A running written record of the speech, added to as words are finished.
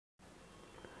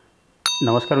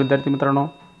नमस्कार विद्यार्थी मित्रांनो,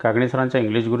 कागणे सरांच्या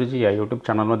इंग्लिश गुरुजी या यूट्यूब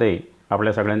चॅनलमध्ये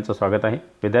आपल्या सगळ्यांचं स्वागत आहे।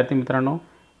 विद्यार्थी मित्रांनो,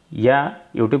 या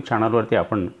यूट्यूब चॅनलवरती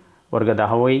आपण वर्ग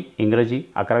 10वी इंग्रजी,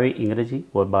 11वी इंग्रजी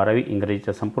व 12वी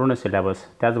इंग्रजीचा संपूर्ण सिलेबस,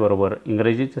 त्याचबरोबर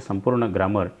इंग्रजीचे संपूर्ण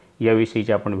ग्रामर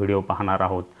याविषयीचे आपण व्हिडिओ पाहणार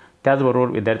आहोत।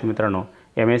 त्याचबरोबर विद्यार्थी मित्रांनो,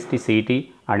 MST CET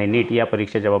आणि नीट या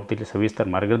परीक्षेच्या बाबतीतील सविस्तर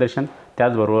मार्गदर्शन,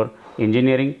 त्याचबरोबर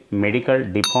इंजिनिअरिंग, मेडिकल,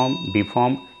 D.Pharm,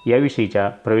 B.Pharm याविषयीच्या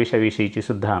प्रवेशाविषयीची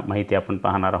सुद्धा माहिती आपण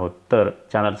पाहणार आहोत। तर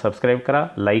चॅनल सबस्क्राइब करा,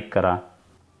 लाईक करा।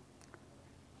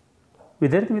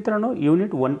 विद्यार्थी मित्रांनो,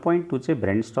 युनिट 1.2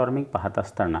 ब्रेनस्टॉर्मिंग पाहत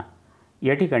असताना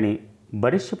या ठिकाणी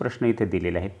बरेचसे प्रश्न इथे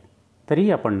दिलेले आहेत,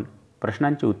 तरीही आपण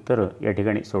प्रश्नांची उत्तरं या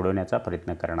ठिकाणी सोडवण्याचा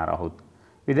प्रयत्न करणार आहोत।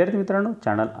 विद्यार्थी मित्रांनो,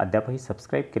 चॅनल अद्यापही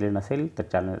सबस्क्राइब केले नसेल तर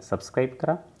चॅनल सबस्क्राइब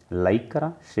करा, लाईक करा,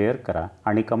 शेअर करा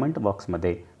आणि कमेंट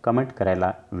बॉक्समध्ये कमेंट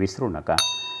करायला विसरू नका।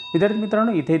 विद्यार्थी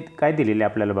मित्रांनो, इथे काय दिलेले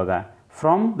आपल्याला बघा,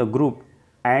 from the group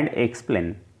and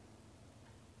explain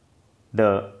the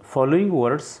following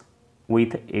words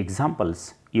with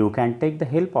examples, you can take the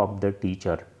help of the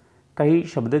teacher. काही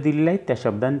शब्द दिलेले आहेत, त्या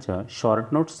शब्दांचं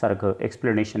शॉर्ट नोट्ससारखं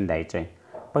एक्सप्लेनेशन द्यायचं आहे।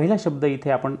 पहिला शब्द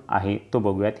इथे आपण आहे तो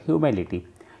बघूयात, ह्युमॅलिटी।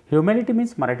 ह्युमॅलिटी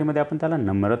मीन्स मराठीमध्ये आपण त्याला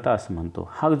नम्रता असं म्हणतो।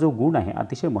 हा जो गुण आहे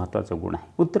अतिशय महत्त्वाचा गुण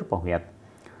आहे। उत्तर पाहूयात।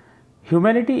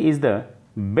 ह्युमॅलिटी is the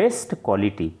best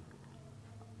quality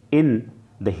in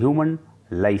the human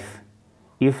life.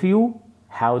 If you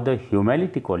have the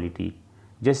humility quality,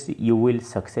 just you will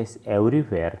success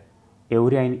everywhere,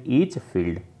 in each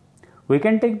field. We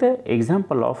can take the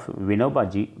example of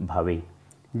Vinobaji Bhave.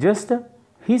 Just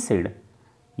he said,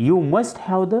 you must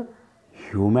have the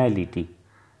humility,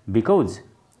 because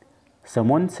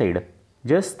someone said,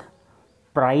 just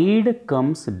pride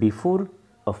comes before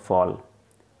a fall.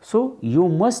 So you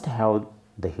must have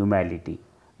the humility.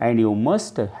 And you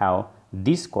must have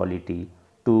this quality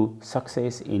to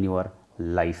success in your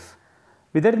life.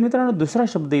 विद्यार्थी मित्रांनो, दुसरा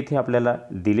शब्द इथे आपल्याला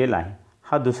दिलेला आहे।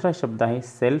 हा दुसरा शब्द आहे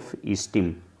सेल्फ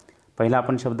इस्टीम। पहिला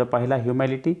आपण शब्द पाहिला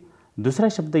ह्युमॅलिटी, दुसरा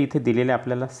शब्द इथे दिलेला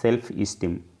आपल्याला self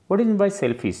esteem. What is by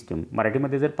self esteem?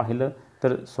 मराठीमध्ये जर पाहिलं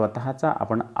तर स्वतःचा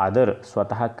आपण आदर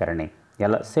स्वतः करणे,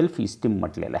 याला सेल्फ इस्टीम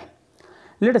म्हटलेलं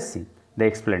आहे। Let us see the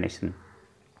explanation.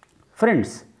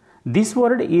 Friends, this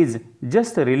word is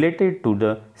just related to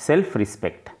the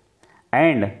self-respect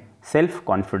and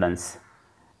self-confidence,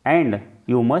 and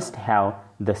you must have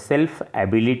the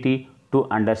self-ability to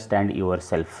understand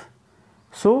yourself.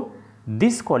 So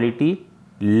this quality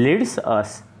leads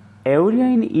us every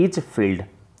in each field.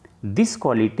 This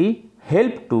quality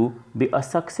help to be a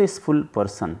successful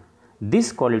person. This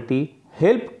quality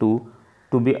help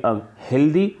to be a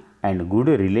healthy and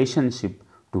good relationship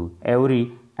to every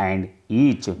and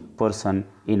each person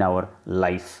in our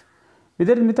life.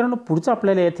 विद्यार्थी मित्रांनो, पुढचं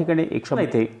आपल्याला या ठिकाणी एक शब्द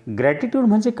इथे gratitude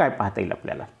म्हणजे काय पाहता येईल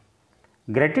आपल्याला।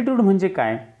 ग्रॅटिट्यूड म्हणजे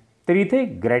काय, तर इथे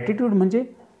ग्रॅटिट्यूड म्हणजे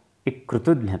एक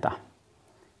कृतज्ञता।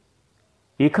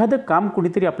 एखादं काम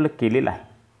कुणीतरी आपलं केलेलं आहे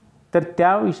तर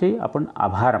त्याविषयी आपण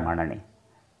आभार मानणे,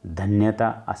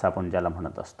 धन्यता असं आपण ज्याला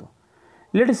म्हणत असतो।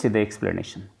 Let us see the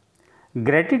explanation.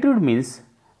 Gratitude means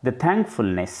the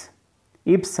थँकफुलनेस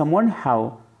if someone have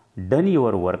done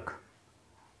your work,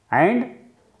 and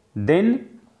then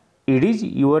it is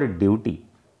your duty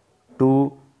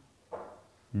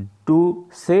to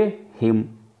say him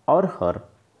or her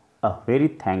a very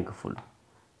thankful,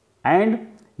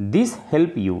 and this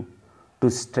help you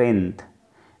to strengthen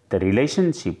the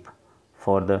relationship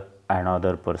for the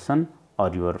another person or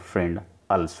your friend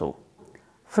also.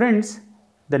 Friends,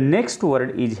 the next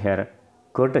word is here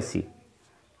courtesy.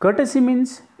 Courtesy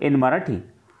means in Marathi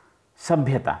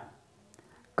सभ्यता.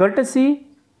 Courtesy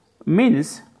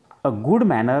means a good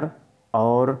manner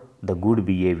or the good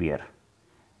behavior.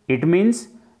 It means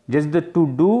just to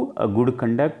do a good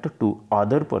conduct to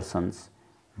other persons,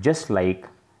 just like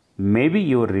maybe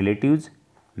your relatives,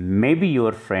 maybe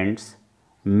your friends,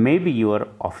 maybe your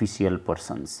official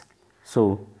persons.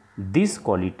 So this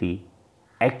quality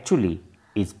actually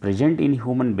is present in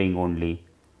human being only,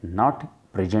 not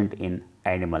present in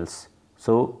animals.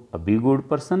 So a be good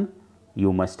person,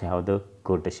 you must have the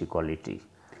courtesy quality.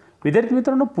 विद्यार्थी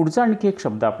मित्रांनो, पुढचा आणखी एक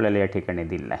शब्द आपल्याला या ठिकाणी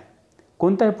दिलेला आहे।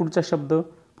 कोणता आहे पुढचा शब्द?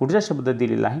 पुढचा शब्द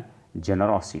दिलेला आहे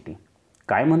जनरॉसिटी.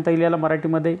 काय म्हणता येईल याला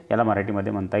मराठीमध्ये? याला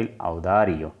मराठीमध्ये म्हणता येईल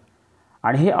औदार्य।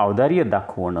 आणि हे औदार्य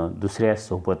दाखवणं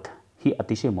दुसऱ्यासोबत ही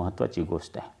अतिशय महत्त्वाची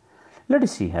गोष्ट आहे। Let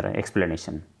us see here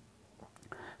explanation.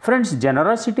 Friends,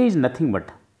 generosity is nothing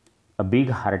but a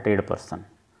big hearted person.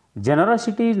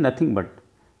 Generosity is nothing but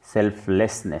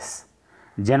selflessness.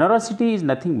 Generosity is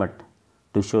nothing but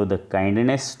to show the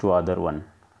kindness to other one.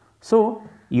 So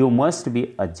you must be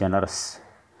a generous,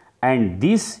 and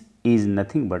this is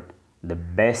nothing but the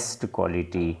best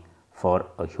quality for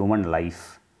a human life.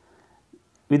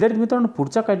 विद्यार्थी मित्रांनो,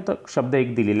 पुढचा काय शब्द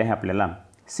एक दिलेला आहे आपल्याला,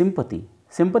 sympathy.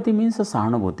 Sympathy means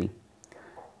सहानुभूती.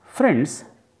 Friends,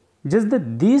 just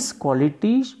this quality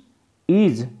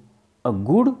is a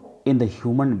good in the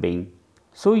human being,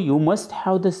 so you must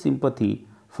have the sympathy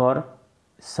for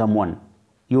someone.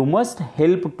 You must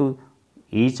help to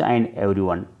each and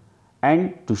everyone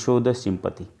and to show the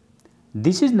sympathy.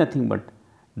 This is nothing but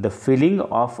the feeling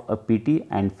of a pity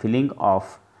and feeling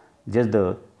of just the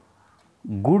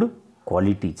good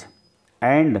qualities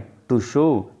and to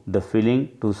show the feeling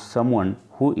to someone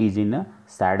who is in a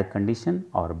sad condition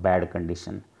or bad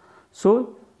condition. So,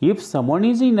 if someone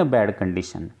is in a bad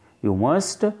condition, you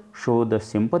must show the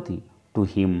sympathy to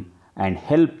him and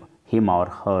help him or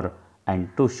her and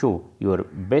to show your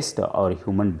best or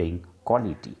human being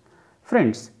quality.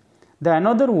 Friends, the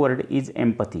another word is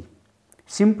empathy.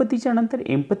 सिम्पथीच्या नंतर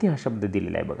empathy हा शब्द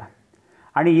दिलेला आहे बघा.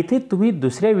 आणि इथे तुम्ही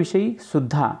दुसऱ्याविषयी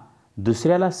सुद्धा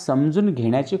दुसऱ्याला समजून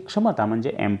घेण्याची क्षमता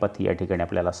म्हणजे एम्पथी या ठिकाणी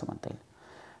आपल्याला असं म्हणता येईल.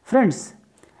 Friends,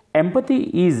 empathy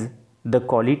is the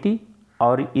quality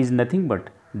or is nothing but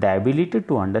the ability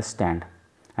to understand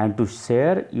and to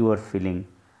share your feeling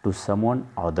to someone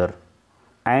other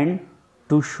and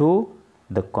to show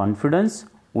the confidence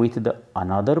with the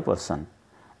another person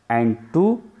and to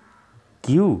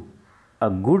give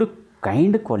a good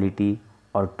kind quality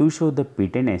or to show the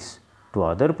pitiness to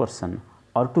other person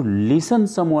or to listen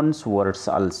someone's words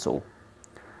also,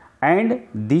 and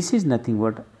this is nothing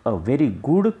but a very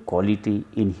good quality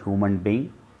in human being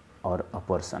or a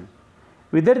person.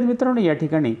 विद्यार्थी मित्रांनो, या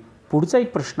ठिकाणी पुढचा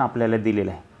एक प्रश्न आपल्याला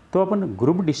दिलेला आहे, तो आपण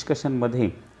ग्रुप डिस्कशनमध्ये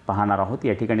पाहणार आहोत.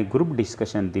 या ठिकाणी ग्रुप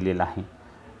डिस्कशन दिलेलं आहे.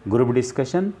 ग्रुप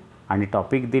डिस्कशन आणि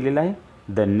टॉपिक दिलेला आहे,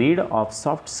 the need of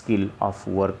soft skill of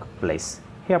work place.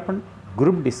 हे आपण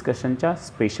ग्रुप डिस्कशनच्या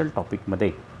स्पेशल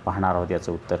टॉपिकमध्ये पाहणार आहोत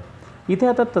याचं उत्तर. इथे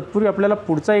आता तत्पूर्वी आपल्याला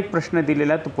पुढचा एक प्रश्न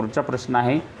दिलेला आहे. तो पुढचा प्रश्न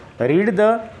आहे, read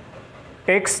the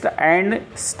text and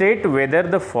state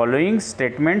whether the following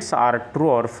statements R true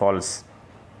or false.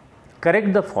 Correct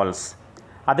the false.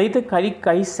 आता इथे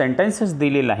काही सेंटेन्सेस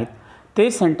दिलेले आहेत. ते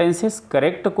सेंटेन्सेस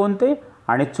करेक्ट कोणते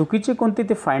आणि चुकीचे कोणते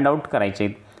ते फाइंड आउट करायचे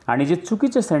आहेत. आणि जे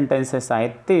चुकीचे सेंटेन्सेस आहेत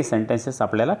ते सेंटेन्सेस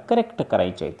आपल्याला करेक्ट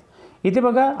करायचे आहेत. इथे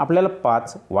बघा आपल्याला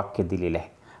 5 वाक्य दिलेले आहे.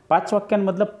 5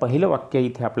 वाक्यांमधलं पहिलं वाक्य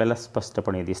इथे आपल्याला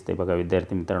स्पष्टपणे दिसते बघा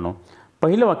विद्यार्थी मित्रांनो.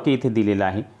 पहिलं वाक्य इथे दिलेलं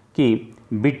आहे की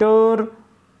बिटर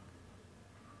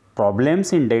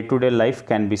problems in day to day life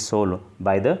can be solve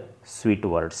by the sweet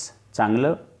words.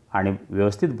 चांगलं आणि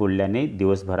व्यवस्थित बोलल्याने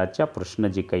दिवसभराच्या प्रश्न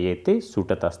जे काही आहेत ते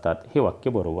सुटत असतात. हे वाक्य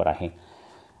बरोबर आहे.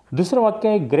 दुसरं वाक्य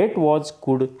आहे, ग्रेट वॉज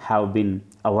कुड have bin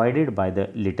avoided by the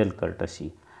little courtesy.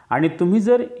 आणि तुम्ही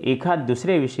जर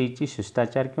दुसऱ्याविषयीची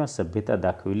शिष्टाचार किंवा सभ्यता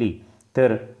दाखवली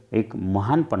तर एक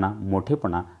महानपणा,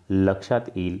 मोठेपणा लक्षात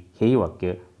येईल. हेही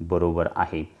वाक्य बरोबर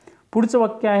आहे. पुढचं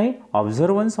वाक्य आहे,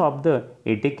 observance of the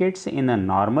etiquettes in a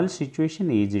normal situation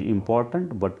is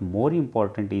important but more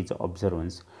important is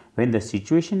observance Wien the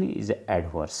situation is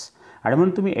adverse. आणि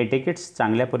म्हणून तुम्ही एटिकेट्स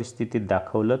चांगल्या परिस्थितीत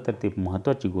दाखवलं तर ते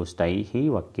महत्त्वाची गोष्ट आहे. हेही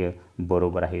वाक्य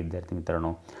बरोबर आहे विद्यार्थी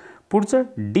मित्रांनो. पुढचं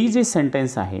डी जे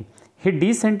सेंटेन्स आहे, हे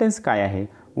डी सेंटेन्स काय आहे,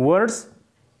 words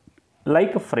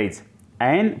like a phrase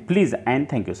and please and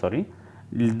thank you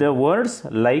the words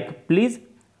like please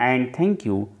and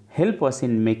thank you help us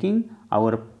in making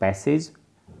our passage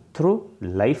through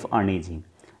life uneasy.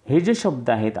 हे जे शब्द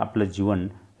आहेत आपलं जीवन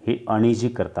हे अनइझी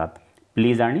करतात.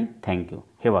 प्लीज आणि थँक्यू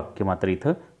हे वाक्य मात्र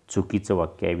इथं चुकीचं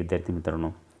वाक्य आहे विद्यार्थी मित्रांनो.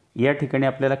 या ठिकाणी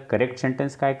आपल्याला करेक्ट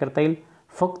सेंटेन्स काय करता येईल,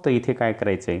 फक्त इथे काय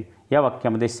करायचं आहे, या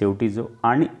वाक्यामध्ये शेवटी जो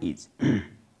आणि इज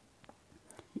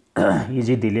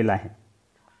इजी दिलेला आहे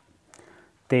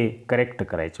ते करेक्ट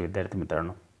करायचे विद्यार्थी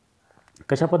मित्रांनो.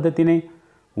 कशा पद्धतीने,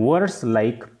 words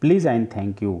like please and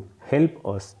thank you help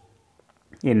us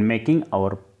in making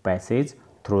our passage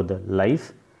through the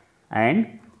life and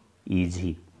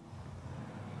easy.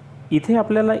 इथे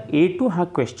आपल्याला A2 हा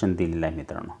क्वेश्चन दिलेला आहे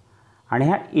मित्रांनो. आणि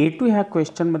ह्या A2 ह्या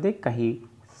क्वेश्चनमध्ये काही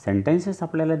सेंटेन्सेस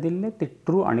आपल्याला दिलेले ते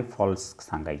ट्रू आणि फॉल्स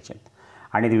सांगायचे आहेत.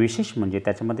 आणि ते विशेष म्हणजे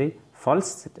त्याच्यामध्ये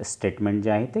फॉल्स स्टेटमेंट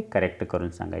जे आहे ते करेक्ट करून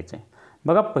सांगायचं आहे.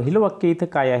 बघा पहिलं वाक्य इथं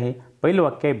काय आहे, पहिलं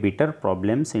वाक्य आहे, बिटर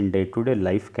problems in day to day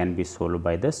life can be solve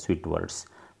by the sweet words.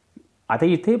 आता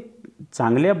इथे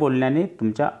चांगल्या बोलण्याने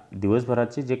तुमच्या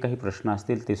दिवसभराचे जे काही प्रश्न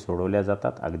असतील ते सोडवल्या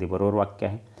जातात. अगदी बरोबर वाक्य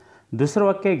आहे. दुसरं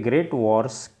वाक्य आहे, ग्रेट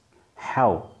वॉर्स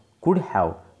कुड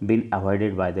have bin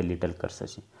avoided by the little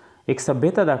courtesy. एक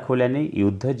सभ्यता दाखवल्याने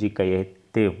युद्ध जी काही आहेत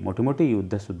ते मोठी मोठी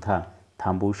युद्धसुद्धा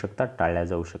थांबवू शकतात, टाळल्या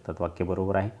जाऊ शकतात. वाक्य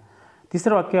बरोबर आहे.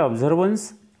 तिसरं वाक्य,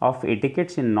 observance of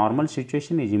etiquettes in normal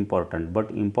situation is important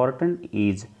but important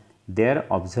is there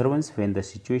observance Wien the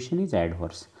situation is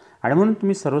adverse. आणि म्हणून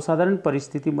तुम्ही सर्वसाधारण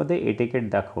परिस्थितीमध्ये एटिकेट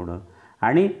दाखवणं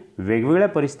आणि वेगवेगळ्या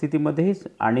परिस्थितीमध्ये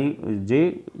आणि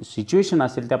जे सिच्युएशन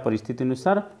असेल त्या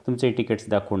परिस्थितीनुसार तुमचे एटिकेट्स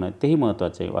दाखवणं तेही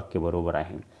महत्त्वाचं आहे. वाक्य बरोबर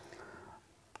आहे.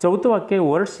 चौथं वाक्य,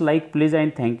 words like please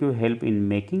and thank you help in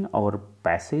making our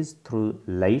passage through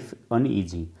life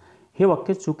uneasy. हे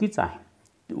वाक्य चुकीचं आहे.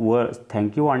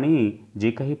 थँक्यू आणि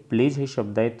जे काही प्लीज हे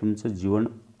शब्द आहेत तुमचं जीवन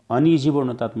अनइझी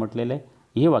बनवतात म्हटलेलं आहे.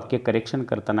 हे वाक्य करेक्शन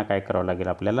करताना काय करावं लागेल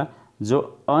आपल्याला, जो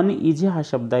अनइझी हा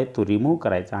शब्द आहे तो रिमूव्ह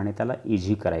करायचा आणि त्याला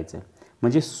इझी करायचं,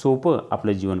 म्हणजे सोपं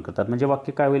आपलं जीवन करतात. म्हणजे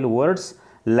वाक्य काय होईल, words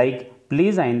like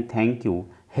please and thank you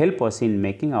help us in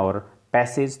making our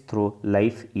passage through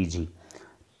life easy.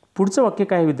 पुढचं वाक्य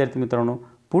काय आहे विद्यार्थी मित्रांनो,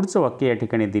 पुढचं वाक्य या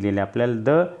ठिकाणी दिलेलं आहे आपल्याला,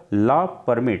 the law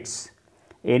permits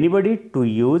anybody to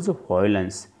use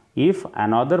violence if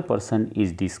अनॉदर person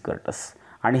is डिसकर्टस.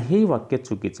 आणि हे वाक्य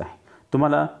चुकीचं आहे.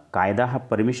 तुम्हाला कायदा हा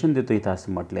परमिशन देतो इथं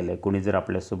असं म्हटलेलं आहे. कोणी जर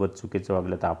आपल्यासोबत चुकीचं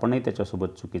वागलं तर आपणही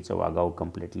त्याच्यासोबत चुकीचं वागावं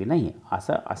कम्प्लिटली नाही,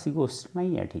 अशी गोष्ट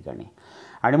नाही या ठिकाणी.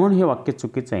 आणि म्हणून हे वाक्य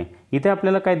चुकीचं आहे. इथे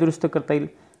आपल्याला काय दुरुस्त करता येईल,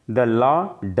 the law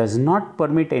does not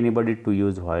permit anybody to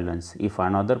use violence if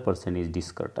अनॉदर person is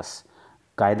डिसकर्टस.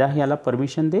 कायदा याला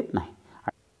परमिशन देत नाही.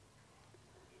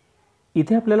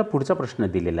 इथे आपल्याला पुढचा प्रश्न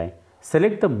दिलेला आहे,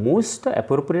 select the most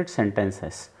appropriate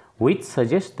sentences which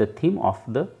suggest the theme of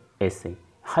the essay.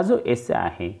 हा जो एसे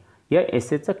आहे या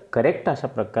एसेचा करेक्ट अशा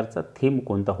प्रकारचा थीम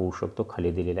कोणता होऊ शकतो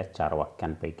खाली दिलेल्या 4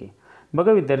 वाक्यांपैकी.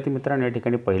 बघा विद्यार्थी मित्रांनो, या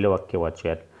ठिकाणी पहिलं वाक्य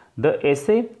वाचूयात. The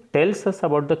essay tells us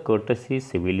about the courtesy,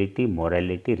 सिव्हिलिटी,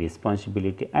 morality,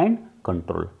 responsibility and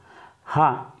control.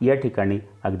 हा या ठिकाणी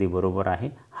अगदी बरोबर आहे.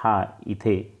 हा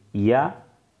इथे या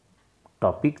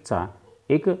टॉपिकचा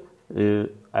एक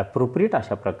ॲप्रोप्रिएट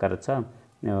अशा प्रकारचा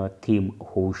थीम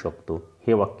होऊ शकतो.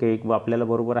 हे वाक्य एक आपल्याला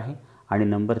बरोबर आहे. आणि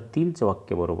नंबर 3चं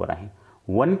वाक्य बरोबर आहे,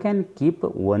 one can keep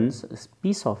once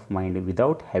piece of mind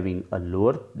without having a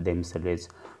lower themselves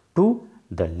to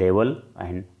the level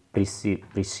and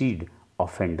precede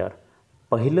offender.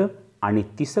 पहिलं आणि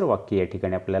तिसरं वाक्य या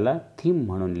ठिकाणी आपल्याला थीम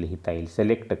म्हणून लिहिता येईल,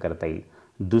 सिलेक्ट करता येईल.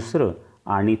 दुसरं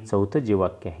आणि चौथं जे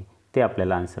वाक्य आहे ते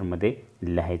आपल्याला आन्सरमध्ये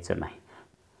लिहायचं नाही.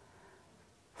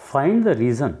 Find the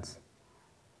reasons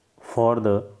for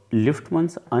the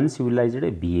लिफ्टमन्स अनसिव्हिलाइज्ड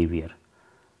behaviour.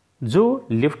 जो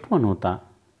लिफ्टमन होता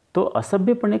तो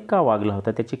असभ्यपणे का वागला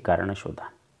होता त्याची कारणं शोधा.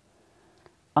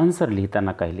 आन्सर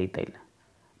लिहिताना काय लिहिता येईल,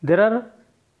 there are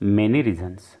many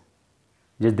reasons.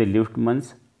 Just the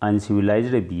लिफ्टमन्स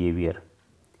अनसिव्हिलाइज्ड behaviour,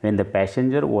 when the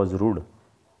passenger was rude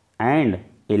and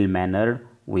ill-mannered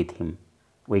with him.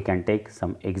 We can take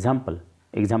some example.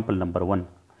 Example number 1,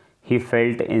 he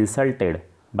felt insulted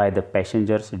by the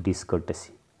passenger's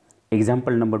discourtesy.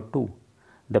 Example number 2,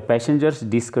 the passenger's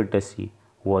discourtesy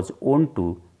was owed to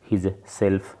his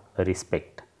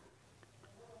self-respect.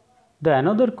 The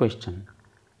another question,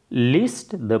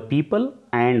 list the people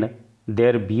and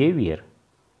their behavior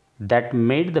that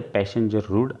made the passenger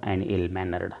rude and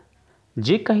ill-mannered.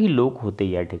 जे काही लोक होते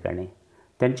या ठिकाणी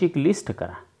त्यांची एक list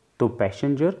करा. तो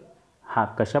पॅसेंजर हा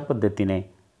कशा पद्धतीने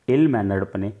इल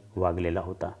मॅनर्डपणे वागलेला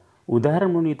होता.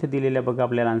 उदाहरण म्हणून इथे दिलेल्या बघा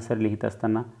आपल्याला आन्सर लिहित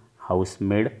असताना,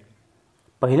 हाऊसमेड.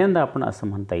 पहिल्यांदा आपण असं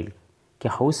म्हणता येईल की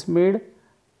हाऊसमेड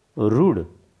rude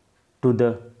to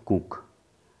the cook.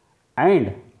 And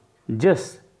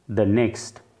just the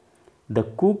next, the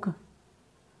cook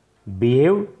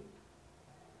behaved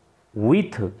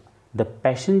with the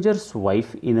passenger's wife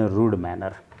in a rude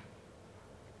manner.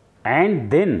 And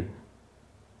then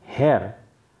here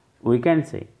we can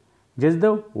say just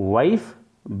the wife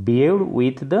behaved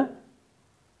with the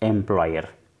employer.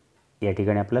 या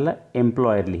ठिकाणी आपल्याला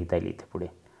employer लिहिता येईल इथे पुढे,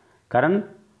 कारण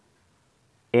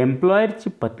एम्प्लॉयरची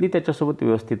पत्नी त्याच्यासोबत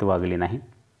व्यवस्थित वागली नाही.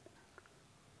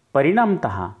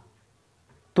 परिणामतः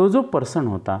तो जो पर्सन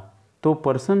होता तो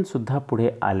पर्सनसुद्धा पुढे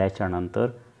आल्याच्या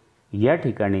नंतर या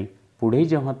ठिकाणी पुढे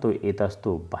जेव्हा तो येत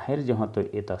असतो, बाहेर जेव्हा तो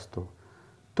येत असतो,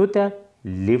 तो त्या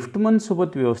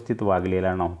लिफ्टमनसोबत व्यवस्थित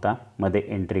वागलेला नव्हता मध्ये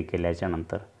एंट्री केल्याच्या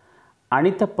नंतर.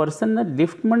 आणि त्या पर्सननं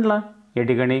लिफ्टमनला या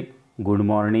ठिकाणी गुड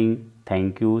मॉर्निंग,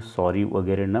 थँक्यू, सॉरी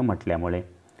वगैरे न म्हटल्यामुळे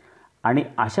आणि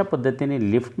अशा पद्धतीने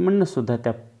लिफ्टमननंसुद्धा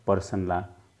त्या पर्सनला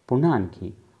पुन्हा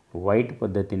आणखी वाईट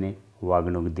पद्धतीने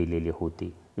वागणूक दिलेली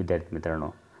होती. विद्यार्थी मित्रांनो,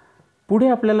 पुढे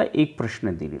आपल्याला एक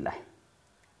प्रश्न दिलेला आहे.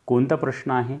 कोणता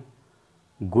प्रश्न आहे?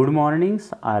 Good mornings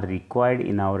R required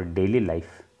in our daily life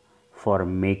for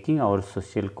making our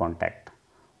social contact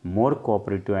more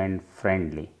cooperative and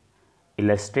friendly.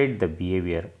 Illustrate the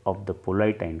behaviour of the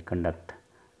polite and conduct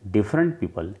different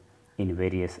people in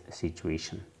various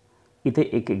situation. इथे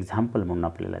एक एक्झाम्पल म्हणून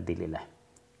आपल्याला दिलेलं आहे.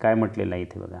 काय म्हटलेलं आहे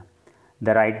इथे बघा, the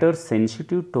writer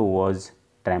sensitive toe was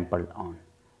ट्रॅम्पल्ड on.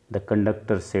 The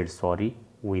conductor sed sorry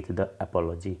with the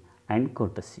apology and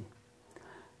कोर्टसी.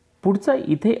 पुढचा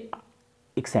इथे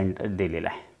एक सेंटेन्स दिलेला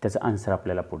आहे, त्याचं आन्सर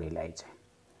आपल्याला पुढे लिहायचं आहे.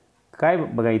 काय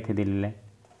बघा इथे दिलेलं आहे,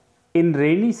 in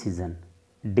rainy season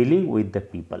dealing with the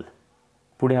people.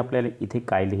 पुढे आपल्याला इथे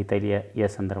काय लिहिता येईल या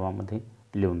संदर्भामध्ये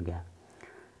लिहून घ्या.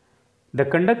 The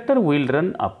conductor will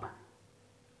run up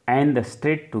and the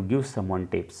straight to give someone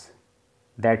tips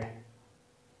that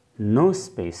no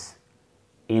space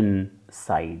in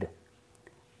side.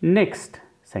 Next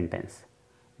sentence,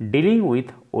 dealing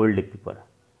with old people.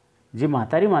 जी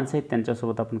म्हातारी माणसं आहेत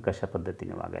त्यांच्यासोबत आपण कशा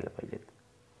पद्धतीने वागायला पाहिजेत.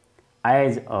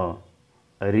 As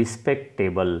a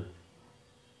respectable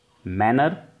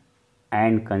manner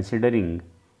and considering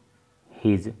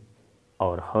his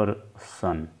और हर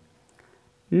सन.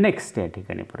 नेक्स्ट या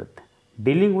ठिकाणी परत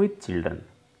डीलिंग विथ चिल्ड्रन.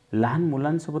 लहान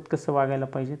मुलांसोबत कसं वागायला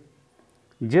पाहिजेत.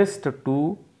 Just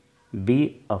to be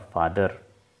a father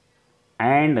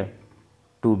and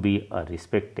to be a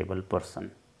respectable person.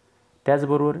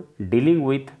 त्याचबरोबर dealing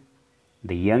with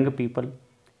the young people,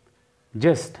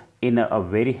 just in a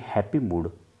very happy mood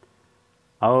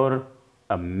और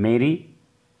अ मेरी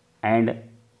and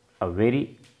a very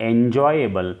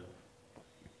enjoyable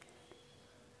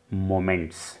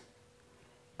moments.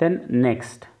 Then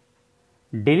next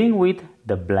dealing with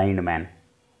the blind man.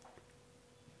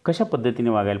 कशा पद्धतीने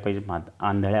वागायला पाहिजे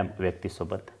आंधळ्या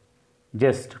व्यक्तीसोबत.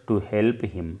 Just to help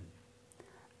him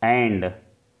and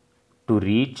to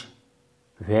reach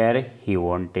where he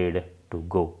wanted to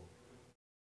go.